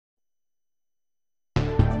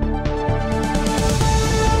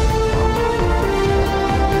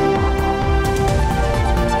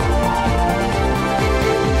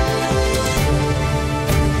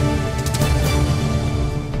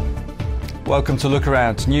Welcome to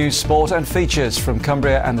Lookaround, news, sport and features from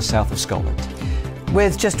Cumbria and the south of Scotland.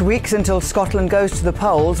 With just weeks until Scotland goes to the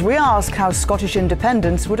polls, we ask how Scottish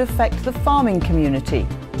independence would affect the farming community.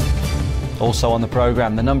 Also on the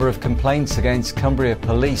programme, the number of complaints against Cumbria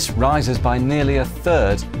police rises by nearly a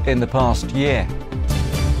third in the past year.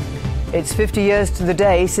 It's 50 years to the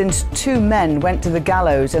day since two men went to the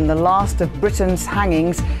gallows in the last of Britain's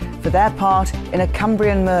hangings for their part in a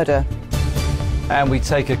Cumbrian murder. And we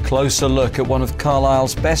take a closer look at one of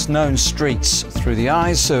Carlisle's best-known streets through the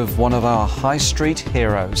eyes of one of our high street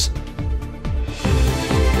heroes.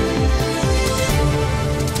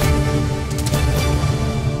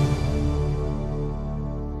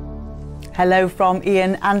 Hello from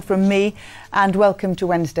Ian and from me, and welcome to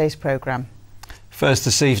Wednesday's programme. First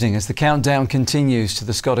this evening, as the countdown continues to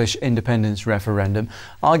the Scottish independence referendum,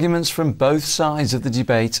 arguments from both sides of the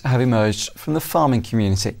debate have emerged from the farming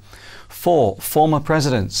community. Four former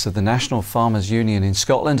presidents of the National Farmers Union in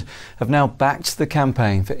Scotland have now backed the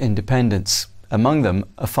campaign for independence, among them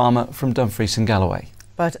a farmer from Dumfries and Galloway.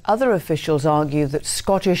 But other officials argue that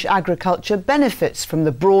Scottish agriculture benefits from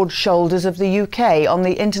the broad shoulders of the UK on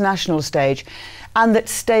the international stage, and that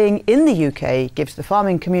staying in the UK gives the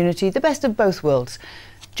farming community the best of both worlds.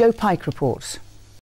 Joe Pike reports.